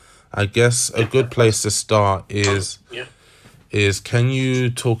I guess a good place to start is can you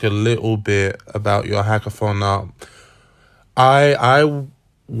talk a little bit about your hackathon now?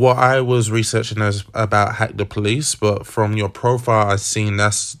 What I was researching is about Hack the Police, but from your profile, I've seen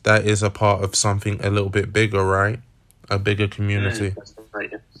that is a part of something a little bit bigger, right? A bigger community. That's right,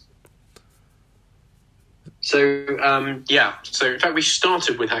 yeah. So, so in fact, we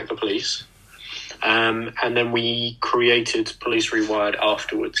started with Hack the Police, and then we created Police Rewired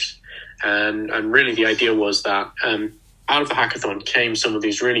afterwards. And really the idea was that out of the hackathon came some of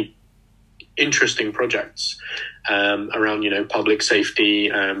these really interesting projects around, public safety,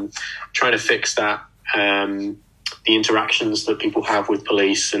 trying to fix that, the interactions that people have with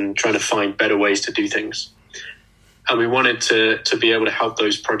police and trying to find better ways to do things. And we wanted to be able to help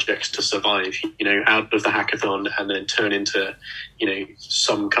those projects to survive, out of the hackathon and then turn into,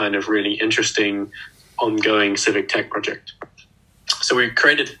 some kind of really interesting ongoing civic tech project. So we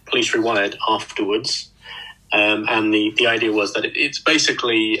created Police Rewired afterwards. And the idea was that it's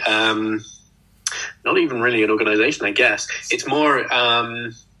basically not even really an organization, I guess. It's more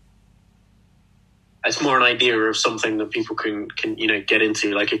an idea of something that people can get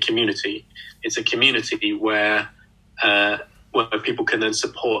into, like a community. It's a community where people can then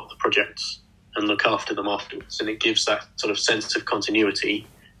support the projects and look after them afterwards. And it gives that sort of sense of continuity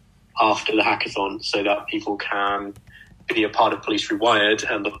after the hackathon so that people can be a part of Police Rewired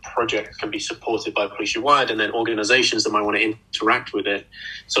and the project can be supported by Police Rewired, and then organizations that might want to interact with it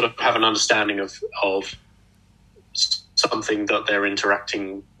sort of have an understanding of something that they're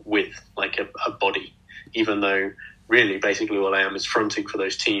interacting with, like a body, even though really basically all I am is fronting for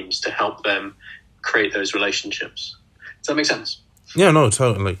those teams to help them create those relationships. Does that make sense? Yeah, no,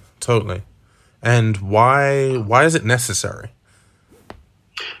 totally. And why is it necessary?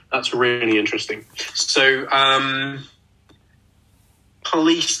 That's really interesting. So,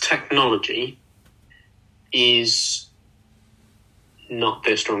 police technology is not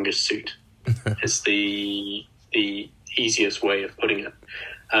their strongest suit. It's the easiest way of putting it.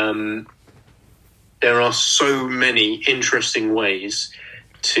 There are so many interesting ways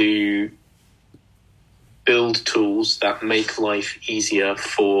to build tools that make life easier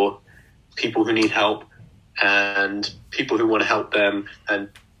for people who need help and people who want to help them, and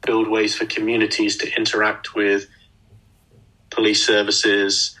build ways for communities to interact with police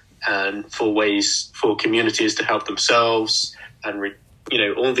services, and for ways for communities to help themselves, and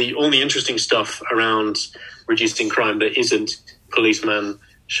all the interesting stuff around reducing crime that isn't policeman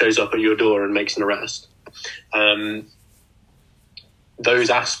shows up at your door and makes an arrest. Those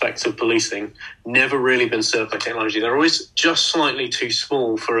aspects of policing never really been served by technology. They're always just slightly too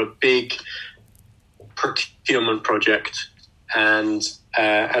small for a big procurement project, and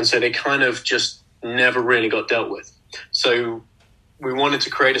so they kind of just never really got dealt with. So we wanted to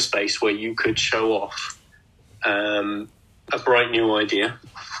create a space where you could show off a bright new idea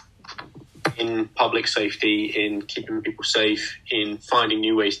in public safety, in keeping people safe, in finding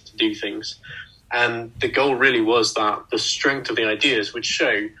new ways to do things. And the goal really was that the strength of the ideas would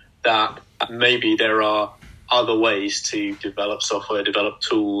show that maybe there are other ways to develop software, develop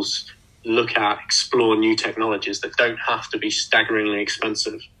tools, look at, explore new technologies that don't have to be staggeringly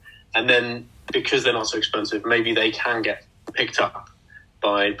expensive. And then because they're not so expensive, maybe they can get picked up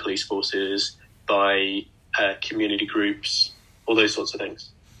by police forces, by community groups, all those sorts of things.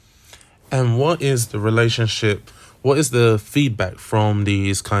 And what is the relationship, what is the feedback from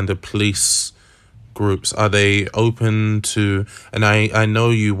these kind of police groups? Are they open to, and I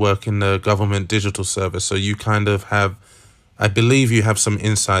know you work in the government digital service, so you kind of have, I believe you have some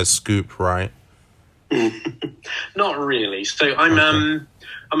inside scoop, right? Not really. So I'm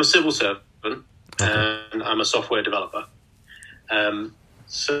a civil servant, and I'm a software developer.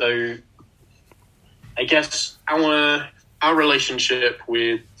 So I guess our relationship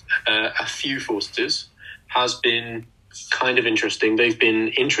with a few forces has been kind of interesting. They've been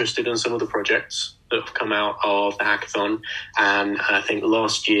interested in some of the projects that have come out of the hackathon, and I think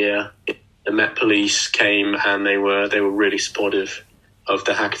last year the Met Police came and they were really supportive of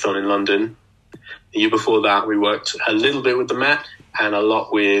the hackathon in London. The year before that, we worked a little bit with the Met and a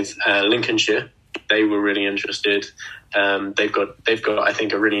lot with Lincolnshire. They were really interested. They've got I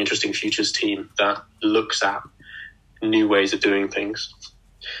think a really interesting futures team that looks at new ways of doing things.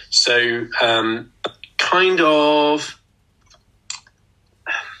 So kind of,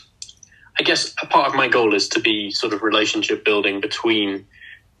 I guess a part of my goal is to be sort of relationship building between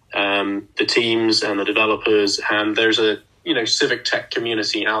the teams and the developers, and there's a civic tech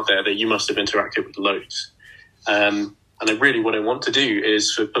community out there that you must have interacted with loads. And what I want to do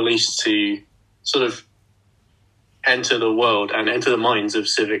is for police to sort of enter the world and enter the minds of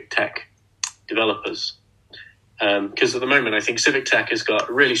civic tech developers. Because at the moment, I think civic tech has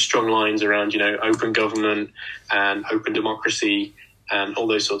got really strong lines around, open government and open democracy and all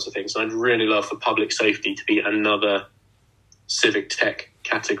those sorts of things. And I'd really love for public safety to be another civic tech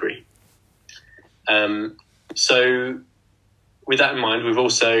category. So with that in mind, we've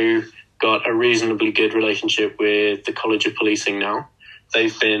also got a reasonably good relationship with the College of Policing now.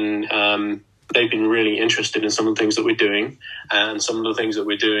 They've been really interested in some of the things that we're doing, and some of the things that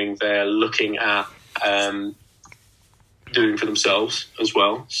we're doing, they're looking at doing for themselves as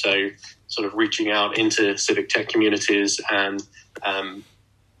well. So sort of reaching out into civic tech communities and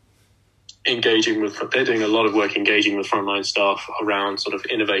they're doing a lot of work engaging with frontline staff around sort of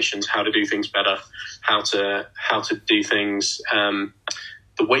innovations, how to do things better, how to do things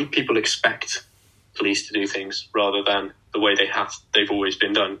the way people expect police to do things rather than the way they've always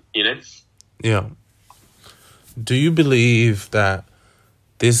been done, Yeah. Do you believe that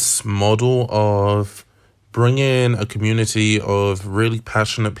this model of bringing a community of really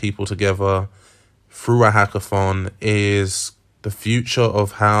passionate people together through a hackathon is the future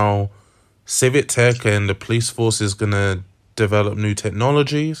of how civic tech and the police force is going to develop new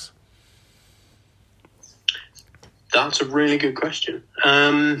technologies? That's a really good question.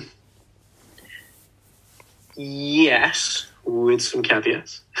 Yes, with some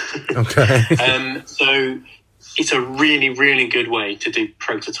caveats. Okay. So it's a really, really good way to do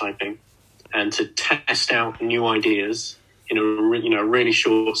prototyping and to test out new ideas in a really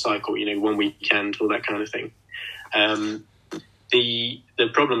short cycle, 1 weekend, all that kind of thing. The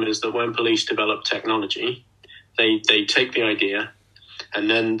problem is that when police develop technology, they take the idea and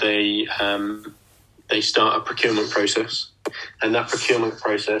then they start a procurement process. And that procurement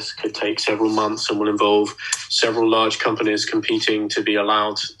process could take several months and will involve several large companies competing to be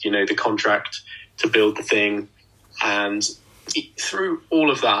allowed, the contract to build the thing. And through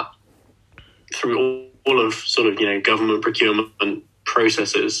all of that, through all of sort of, government procurement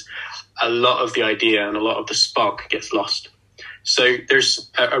processes, a lot of the idea and a lot of the spark gets lost. So there's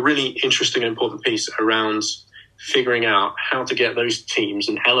a really interesting and important piece around figuring out how to get those teams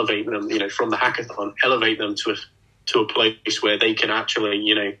and elevate them, from the hackathon, elevate them to a place where they can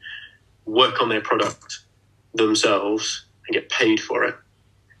actually, work on their product themselves and get paid for it,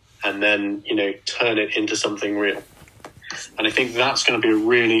 and then, turn it into something real. And I think that's going to be a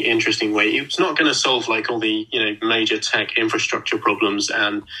really interesting way. It's not going to solve like all the, major tech infrastructure problems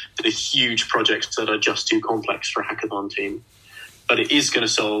and the huge projects that are just too complex for a hackathon team. But it is going to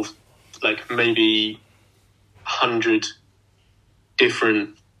solve like maybe 100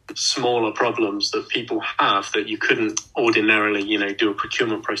 different smaller problems that people have that you couldn't ordinarily, do a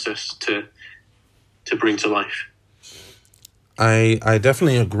procurement process to bring to life. I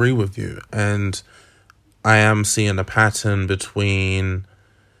definitely agree with you. And I am seeing a pattern between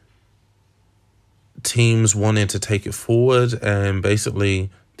teams wanting to take it forward, and basically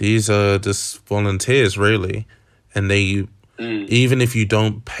these are just volunteers really, and they even if you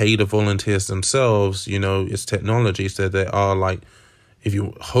don't pay the volunteers themselves, it's technology, so they are like, if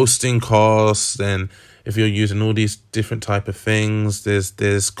you're hosting costs and if you're using all these different type of things,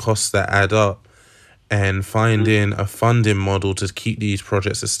 there's costs that add up, and finding a funding model to keep these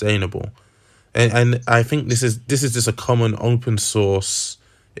projects sustainable. And I think this is just a common open source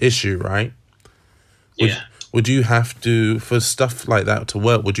issue, right? Would you have to, for stuff like that to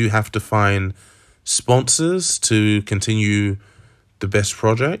work, would you have to find sponsors to continue the best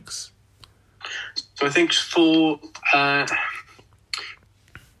projects? So I think I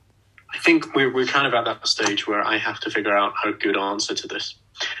think we're kind of at that stage where I have to figure out a good answer to this.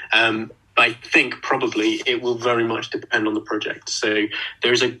 I think probably it will very much depend on the project. So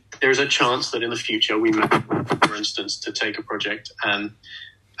there's a chance that in the future we may, for instance, to take a project and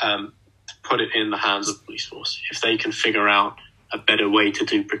put it in the hands of the police force. If they can figure out a better way to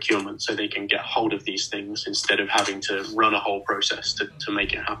do procurement so they can get hold of these things instead of having to run a whole process to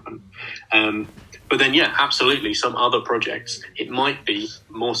make it happen. But then, yeah, absolutely, some other projects, it might be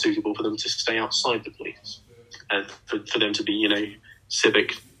more suitable for them to stay outside the police and for them to be,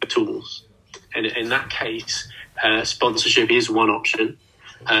 civic tools. And in that case, sponsorship is one option.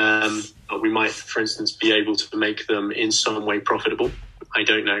 But we might, for instance, be able to make them in some way profitable. I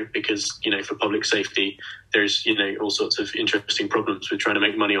don't know, because, for public safety, there's, all sorts of interesting problems with trying to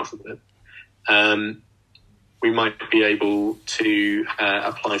make money off of it. We might be able to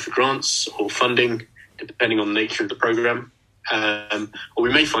apply for grants or funding, depending on the nature of the program. Or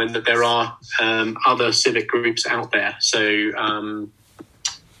we may find that there are other civic groups out there. So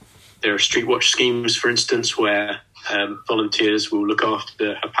there are street watch schemes, for instance, where volunteers will look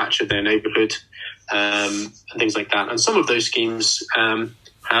after a patch of their neighbourhood. and things like that. And some of those schemes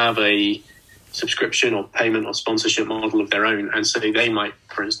have a subscription or payment or sponsorship model of their own, and so they might,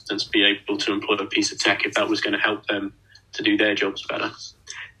 for instance, be able to employ a piece of tech if that was going to help them to do their jobs better.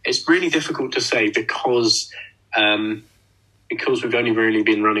 It's really difficult to say because we've only really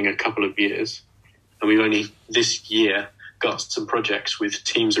been running a couple of years, and we've only this year got some projects with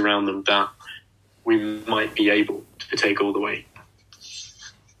teams around them that we might be able to take all the way.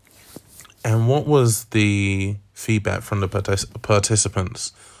 And what was the feedback from the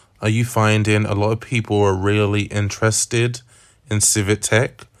participants? Are you finding a lot of people are really interested in civic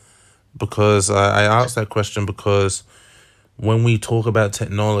tech? Because I asked that question because when we talk about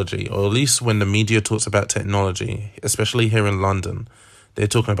technology, or at least when the media talks about technology, especially here in London, they're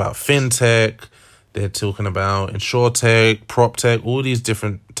talking about fintech, they're talking about insurtech, prop tech, all these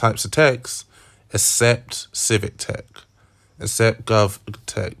different types of techs, except civic tech, except gov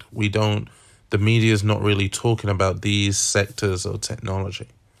tech. The media is not really talking about these sectors of technology.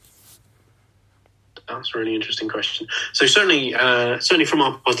 That's a really interesting question. So certainly from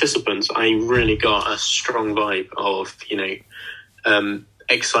our participants, I really got a strong vibe of,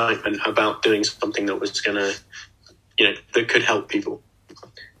 excitement about doing something that was going to, that could help people.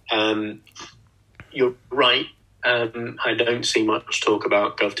 You're right. I don't see much talk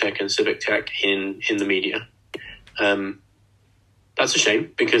about GovTech and civic tech in the media. That's a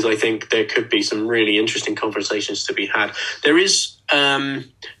shame because I think there could be some really interesting conversations to be had. There is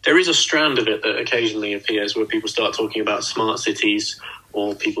a strand of it that occasionally appears where people start talking about smart cities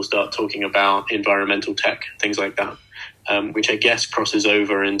or people start talking about environmental tech, things like that, which I guess crosses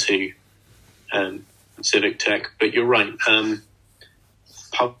over into civic tech. But you're right.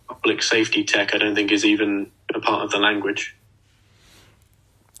 Public safety tech, I don't think, is even a part of the language.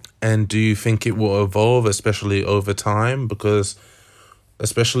 And do you think it will evolve, especially over time? Because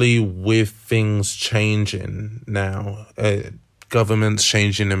especially with things changing now, governments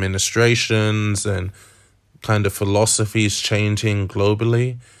changing administrations and kind of philosophies changing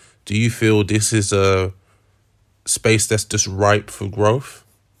globally, do you feel this is a space that's just ripe for growth?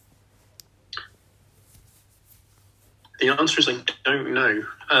 The answer is I don't know.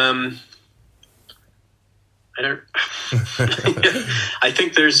 I don't. I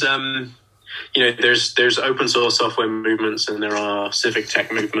think there's there's open source software movements and there are civic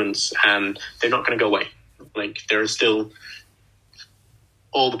tech movements, and they're not going to go away. Like, there are still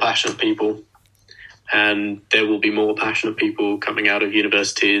all the passionate people, and there will be more passionate people coming out of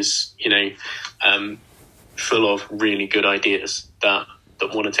universities, full of really good ideas that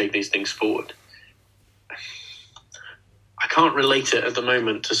want to take these things forward. I can't relate it at the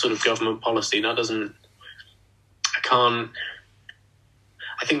moment to sort of government policy. I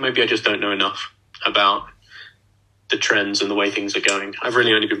think maybe I just don't know enough about the trends and the way things are going. I've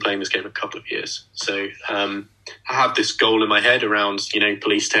really only been playing this game a couple of years. So I have this goal in my head around,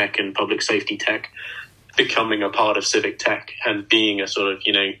 police tech and public safety tech becoming a part of civic tech and being a sort of,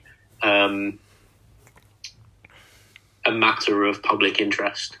 a matter of public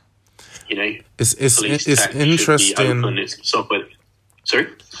interest. It's interesting. It's software. Sorry?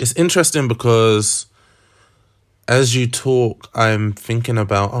 It's interesting because as you talk, I'm thinking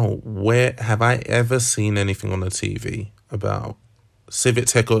about, where have I ever seen anything on the TV about civic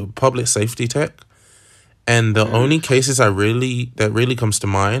tech or public safety tech? And the only cases that really comes to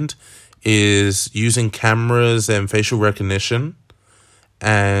mind is using cameras and facial recognition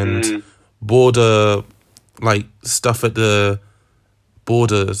and border, like stuff at the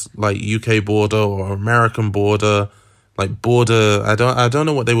borders, like UK border or American border, like border. I don't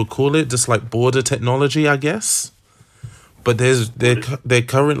know what they would call it, just like border technology, I guess. But there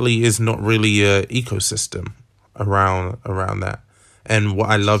currently is not really a ecosystem around that. And what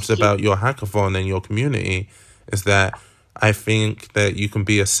I loved about your hackathon and your community is that I think that you can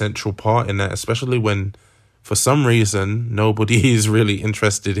be a central part in that, especially when, for some reason, nobody is really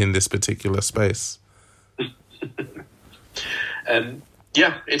interested in this particular space.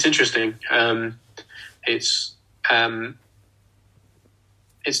 Yeah, it's interesting. It's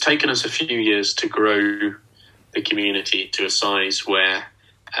taken us a few years to grow the community to a size where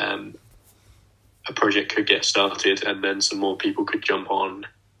a project could get started and then some more people could jump on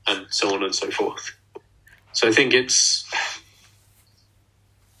and so on and so forth. So I think it's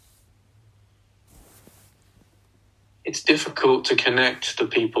difficult to connect the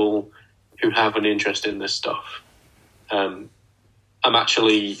people who have an interest in this stuff. I'm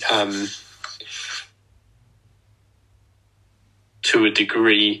actually, to a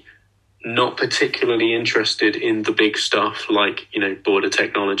degree, not particularly interested in the big stuff like, border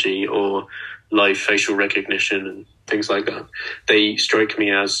technology or live facial recognition and things like that. They strike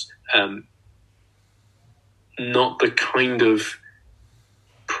me as not the kind of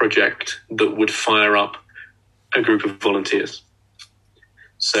project that would fire up a group of volunteers.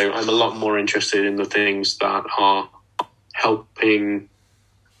 So I'm a lot more interested in the things that are helping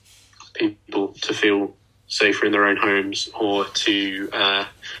people to feel safer in their own homes, or to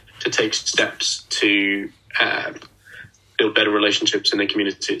take steps to build better relationships in their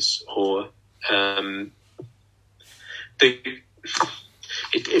communities, or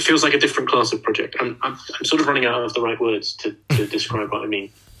it feels like a different class of project. I'm sort of running out of the right words to describe what I mean.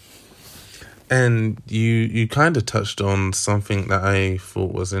 And you kind of touched on something that I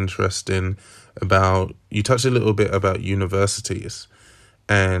thought was interesting about, you touched a little bit about universities.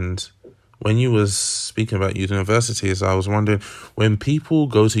 And when you was speaking about universities, I was wondering, when people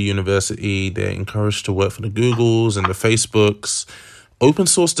go to university, they're encouraged to work for the Googles and the Facebooks. Open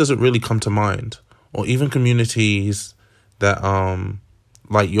source doesn't really come to mind, or even communities that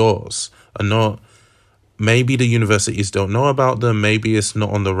like yours are not. Maybe the universities don't know about them. Maybe it's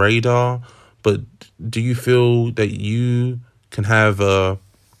not on the radar. But do you feel that you can have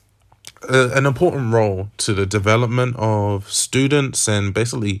an important role to the development of students and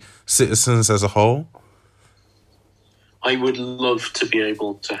basically citizens as a whole? I would love to be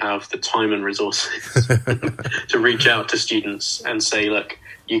able to have the time and resources to reach out to students and say, look,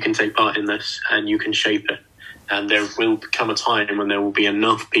 you can take part in this and you can shape it. And there will come a time when there will be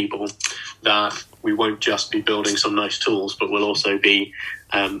enough people that we won't just be building some nice tools, but we'll also be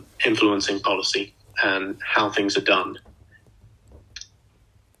influencing policy and how things are done.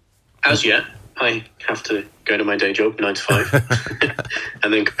 As yet, I have to go to my day job, 9 to 5,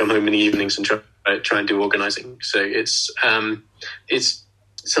 and then come home in the evenings and try and do organising. So it's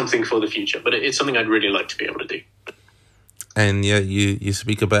something for the future, but it's something I'd really like to be able to do. And yeah, you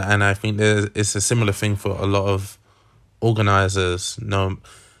speak about, and I think it's a similar thing for a lot of organisers.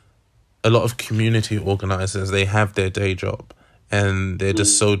 A lot of community organisers, they have their day job and they're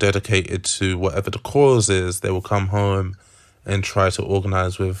just so dedicated to whatever the cause is. They will come home and try to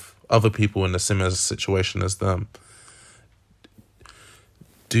organise with other people in a similar situation as them.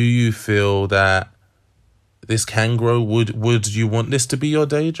 Do you feel that this can grow? Would you want this to be your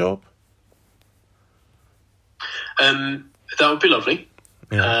day job? That would be lovely.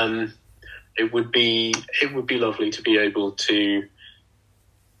 Yeah. It would be lovely to be able to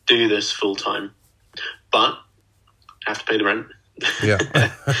do this full time, but I have to pay the rent. Yeah.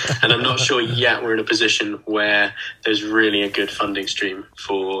 And I'm not sure yet we're in a position where there's really a good funding stream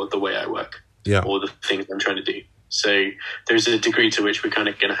for the way I work, or the things I'm trying to do. So there's a degree to which we're kind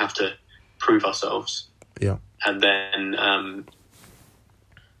of going to have to prove ourselves. Yeah. And then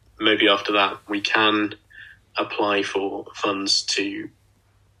maybe after that we can apply for funds to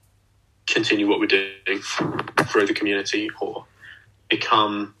continue what we're doing, grow the community, or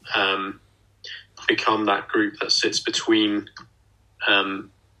become that group that sits between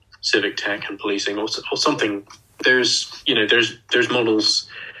civic tech and policing, or something. There's models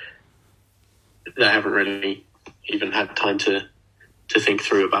that I haven't really even had time to think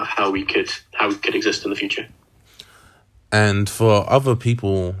through about how we could exist in the future. And for other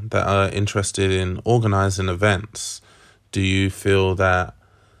people that are interested in organising events, do you feel that,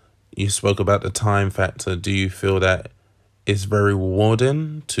 you spoke about the time factor, do you feel that it's very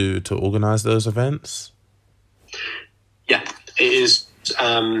rewarding to organise those events? Yeah, it is.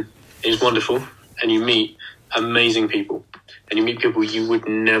 It is wonderful, and you meet amazing people, and you meet people you would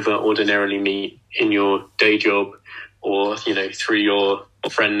never ordinarily meet in your day job, or through your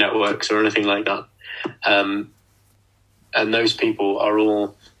friend networks or anything like that. And those people are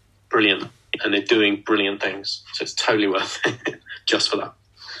all brilliant, and they're doing brilliant things. So it's totally worth it just for that.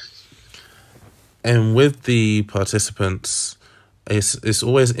 And with the participants, it's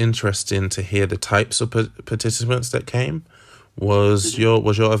always interesting to hear the types of participants that came. Was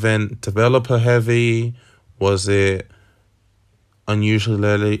your event developer heavy? Was it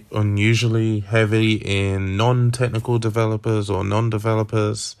unusually heavy in non-technical developers or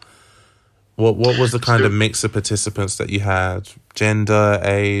non-developers? What was the kind of mix of participants that you had? Gender,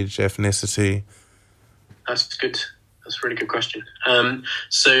 age, ethnicity? That's good. That's a really good question.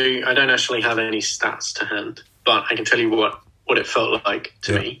 So I don't actually have any stats to hand, but I can tell you what it felt like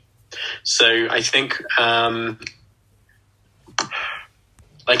to me. So I think,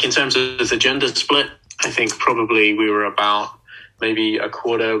 like in terms of the gender split, I think probably we were about maybe a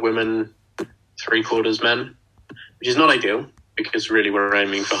quarter women, 3/4 men, which is not ideal because really we're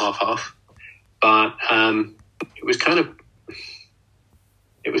aiming for half. But it was kind of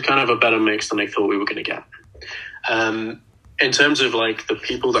a better mix than I thought we were going to get. In terms of like the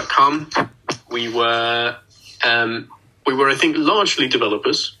people that come, we were I think largely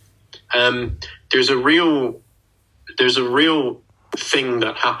developers. There's a real there's a real thing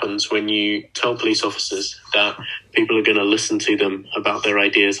that happens when you tell police officers that people are going to listen to them about their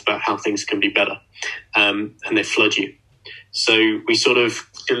ideas about how things can be better, and they flood you. So we sort of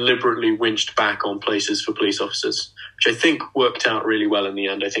deliberately winched back on places for police officers, which I think worked out really well in the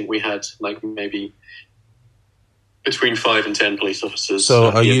end. I think we had like maybe between 5 and 10 police officers. So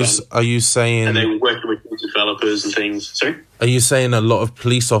are you saying? And they were working with developers and things. Sorry? Are you saying a lot of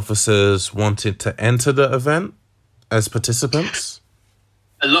police officers wanted to enter the event as participants?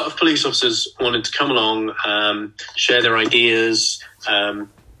 A lot of police officers wanted to come along, share their ideas,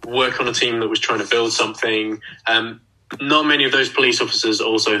 work on a team that was trying to build something. Not many of those police officers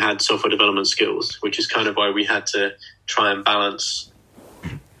also had software development skills, which is kind of why we had to try and balance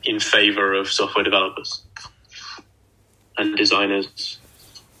in favor of software developers and designers.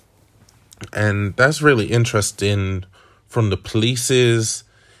 And that's really interesting from the police's,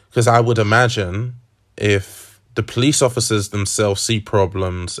 because I would imagine if the police officers themselves see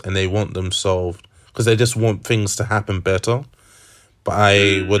problems and they want them solved, because they just want things to happen better. But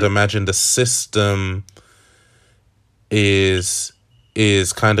I would imagine the system is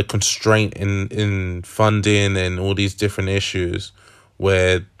kind of constrained in funding and all these different issues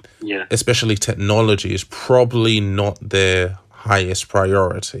where especially technology is probably not their highest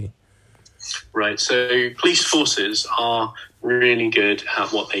priority. Right. So police forces are really good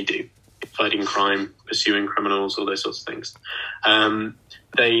at what they do. Fighting crime, pursuing criminals, all those sorts of things.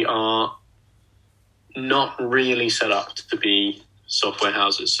 They are not really set up to be software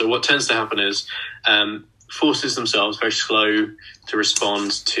houses. So what tends to happen is forces themselves very slow to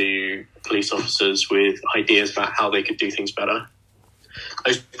respond to police officers with ideas about how they could do things better.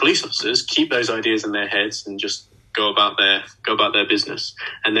 Those police officers keep those ideas in their heads and just go about their business.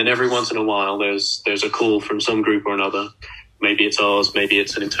 And then every once in a while, there's a call from some group or another. Maybe it's ours, maybe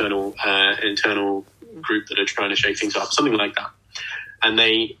it's an internal group that are trying to shake things up, something like that. And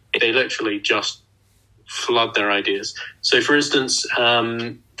they literally just flood their ideas. So, for instance,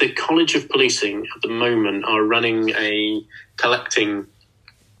 the College of Policing at the moment are running a collecting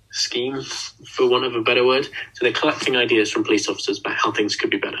scheme, for want of a better word. So they're collecting ideas from police officers about how things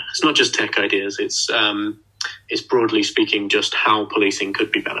could be better. It's not just tech ideas. It's broadly speaking just how policing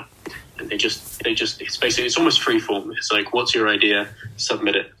could be better. And they just it's basically, it's almost free form. It's like, what's your idea?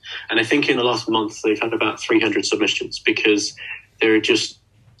 Submit it. And I think in the last month they've had about 300 submissions because there are just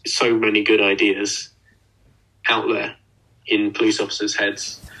so many good ideas out there in police officers'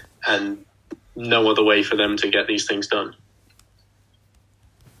 heads and no other way for them to get these things done.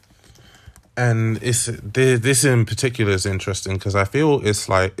 And this in particular is interesting because I feel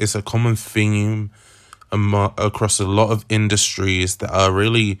it's a common theme across a lot of industries that are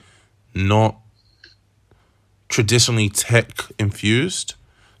really not traditionally tech infused.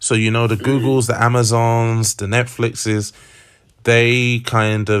 So, the Googles, the Amazons, the Netflixes, they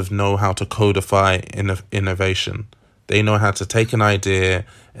kind of know how to codify innovation. They know how to take an idea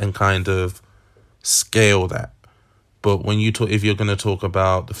and kind of scale that. But when if you're going to talk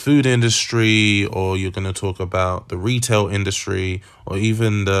about the food industry, or you're going to talk about the retail industry, or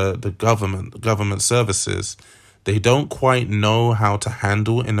even the government services, they don't quite know how to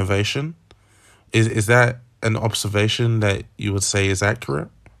handle innovation. Is that an observation that you would say is accurate?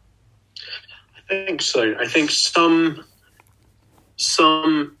 I think so. I think some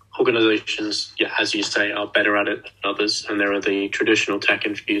organizations, as you say, are better at it than others, and there are the traditional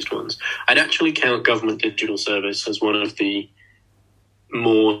tech-infused ones. I'd actually count Government Digital Service as one of the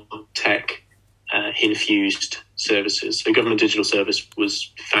more tech-infused services. So Government Digital Service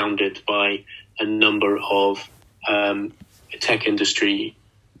was founded by a number of tech industry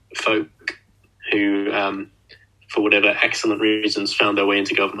folk who, for whatever excellent reasons, found their way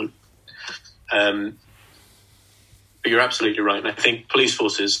into government. But you're absolutely right. And I think police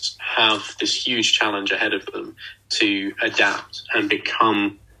forces have this huge challenge ahead of them to adapt and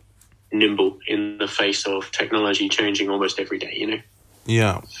become nimble in the face of technology changing almost every day,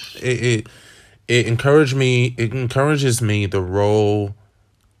 Yeah. It encourages me the role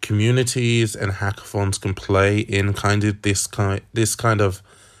communities and hackathons can play in kind of this kind of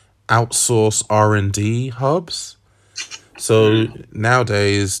outsource R&D hubs. So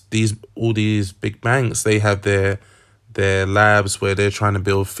nowadays, all these big banks, they have their labs where they're trying to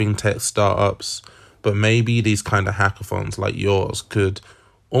build fintech startups, but maybe these kind of hackathons like yours could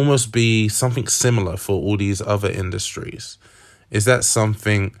almost be something similar for all these other industries. Is that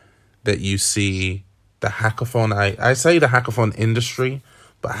something that you see the hackathon, I say the hackathon industry,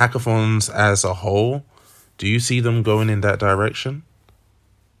 but hackathons as a whole, do you see them going in that direction?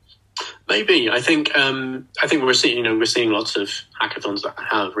 Maybe. I think we're seeing lots of hackathons that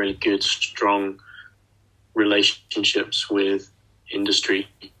have really good, strong relationships with industry,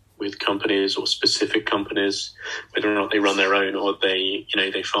 with companies or specific companies, whether or not they run their own or they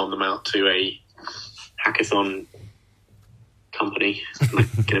farm them out to a hackathon company, like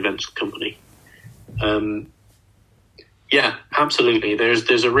an events company. Yeah, absolutely.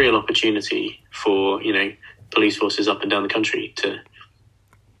 There's a real opportunity for, police forces up and down the country to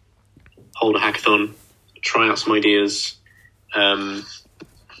hold a hackathon, try out some ideas,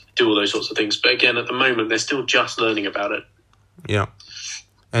 do all those sorts of things. But again, at the moment, they're still just learning about it. Yeah.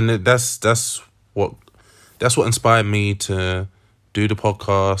 And that's what inspired me to do the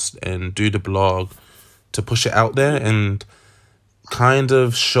podcast and do the blog, to push it out there and kind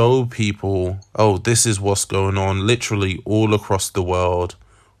of show people, oh, this is what's going on literally all across the world.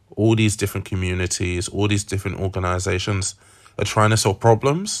 All these different communities, all these different organizations are trying to solve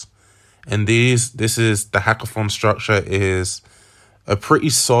problems. And this is the hackathon structure is a pretty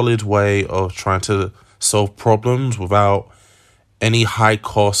solid way of trying to solve problems without any high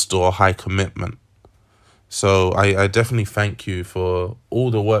cost or high commitment. So I definitely thank you for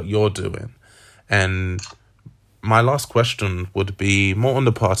all the work you're doing. And my last question would be more on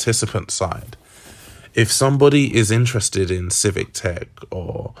the participant side. If somebody is interested in civic tech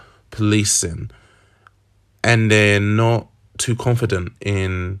or policing and they're not too confident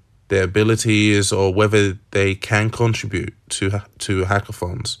in their abilities or whether they can contribute to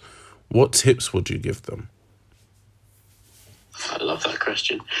hackathons, what tips would you give them? I love that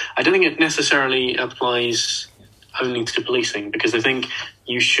question. I don't think it necessarily applies only to policing, because I think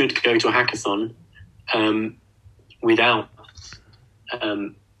you should go to a hackathon without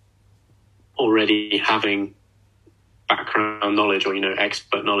already having background knowledge or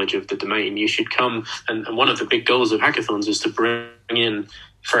expert knowledge of the domain. You should come, and one of the big goals of hackathons is to bring in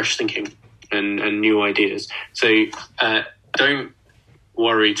fresh thinking and new ideas. So don't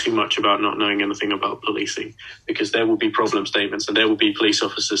worry too much about not knowing anything about policing, because there will be problem statements and there will be police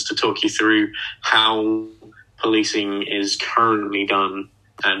officers to talk you through how policing is currently done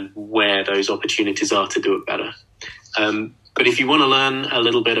and where those opportunities are to do it better. But if you want to learn a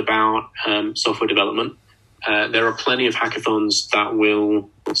little bit about software development, there are plenty of hackathons that will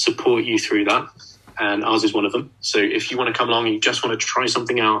support you through that, and ours is one of them. So if you want to come along and you just want to try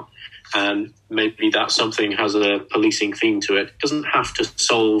something out, and maybe that something has a policing theme to it, doesn't have to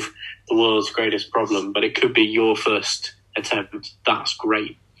solve the world's greatest problem, but it could be your first attempt. That's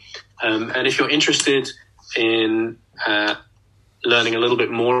great. And if you're interested in learning a little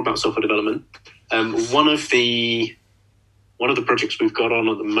bit more about software development, one of the projects we've got on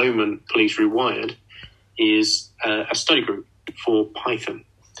at the moment, Police Rewired, is a study group for Python.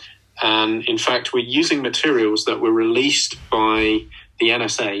 And in fact, we're using materials that were released by the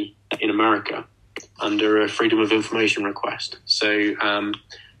NSA in America under a Freedom of Information request. So,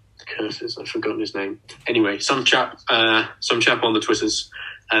 curses, I've forgotten his name. Anyway, some chap on the Twitters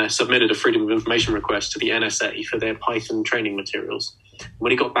submitted a Freedom of Information request to the NSA for their Python training materials.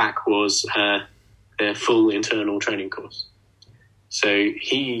 What he got back was their full internal training course. So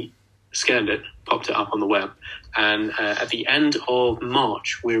he scanned it, popped it up on the web, and at the end of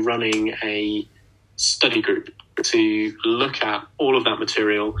March, we're running a study group to look at all of that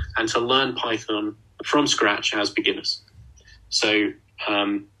material and to learn Python from scratch as beginners. So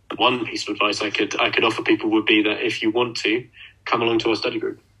one piece of advice I could offer people would be that if you want to, come along to our study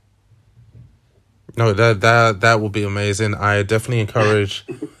group. No, that will be amazing. I definitely encourage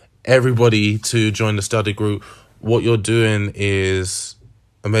everybody to join the study group. What you're doing is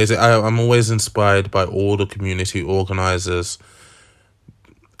amazing. I'm always inspired by all the community organizers.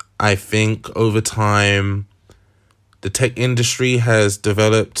 I think over time, the tech industry has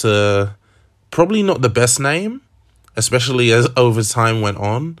developed probably not the best name, especially as over time went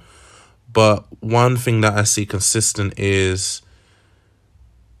on. But one thing that I see consistent is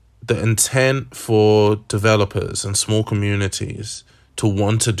the intent for developers and small communities to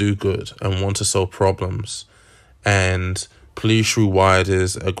want to do good and want to solve problems. And Police Rewired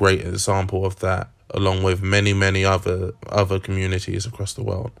is a great example of that, along with many, many other communities across the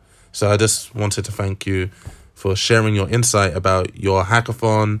world. So I just wanted to thank you for sharing your insight about your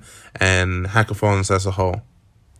hackathon and hackathons as a whole.